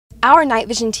Our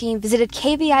Knightvision team visited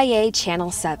KVIA Channel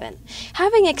 7.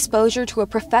 Having exposure to a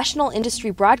professional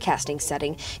industry broadcasting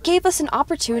setting gave us an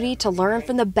opportunity to learn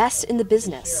from the best in the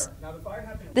business.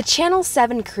 The Channel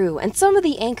 7 crew and some of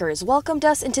the anchors welcomed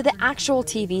us into the actual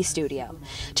TV studio.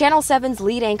 Channel 7's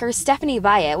lead anchor, Stephanie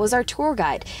Vaya, was our tour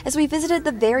guide as we visited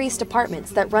the various departments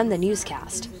that run the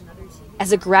newscast.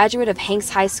 As a graduate of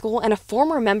Hanks High School and a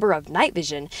former member of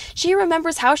Knightvision, she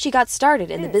remembers how she got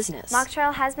started in the business. Mock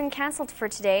trial has been canceled for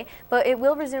today, but it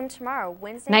will resume tomorrow,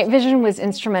 Wednesday. Knightvision was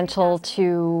instrumental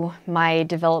to my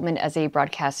development as a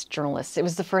broadcast journalist. It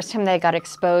was the first time that I got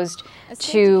exposed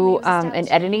to an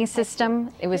editing system.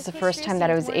 It was the first time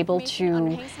that I was able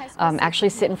to actually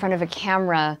sit in front of a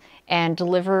camera and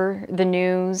deliver the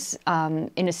news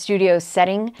in a studio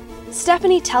setting.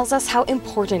 Stephanie tells us how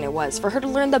important it was for her to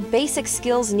learn the basic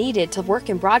skills needed to work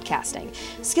in broadcasting,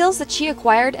 skills that she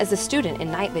acquired as a student in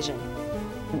Knightvision.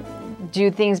 Do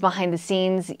things behind the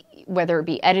scenes, whether it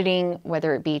be editing,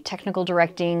 whether it be technical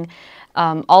directing,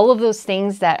 all of those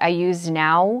things that I use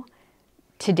now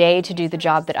today to do the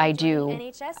job that I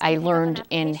do, I learned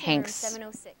in Hanks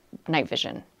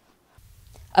Knightvision.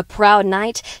 A proud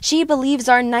Knight, she believes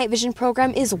our Knightvision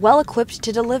program is well equipped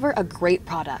to deliver a great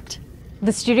product.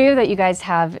 The studio that you guys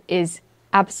have is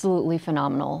absolutely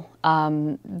phenomenal.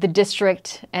 The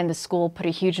district and the school put a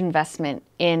huge investment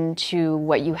into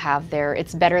what you have there.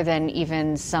 It's better than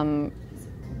even some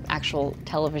actual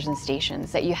television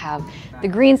stations that you have. The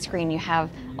green screen, you have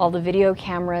all the video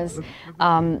cameras.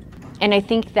 And I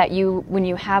think that when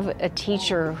you have a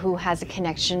teacher who has a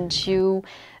connection to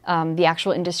the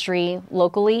actual industry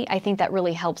locally, I think that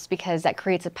really helps because that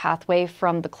creates a pathway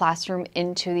from the classroom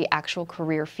into the actual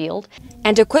career field.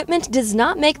 And equipment does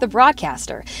not make the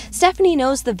broadcaster. Stephanie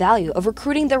knows the value of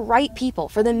recruiting the right people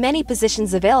for the many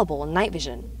positions available in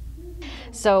Knightvision.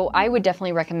 So I would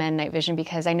definitely recommend Knightvision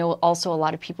because I know also a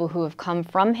lot of people who have come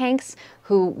from Hanks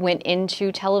who went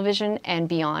into television and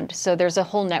beyond. So there's a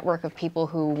whole network of people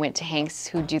who went to Hanks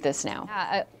who do this now.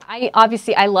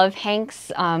 I love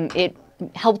Hanks. It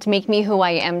helped make me who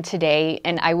I am today,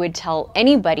 and I would tell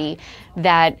anybody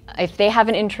that if they have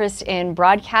an interest in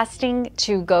broadcasting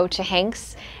to go to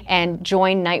Hanks and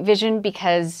join Knightvision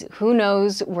because who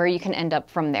knows where you can end up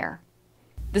from there.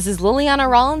 This is Liliana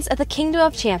Rollins at the Kingdom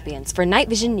of Champions for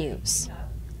Knightvision News.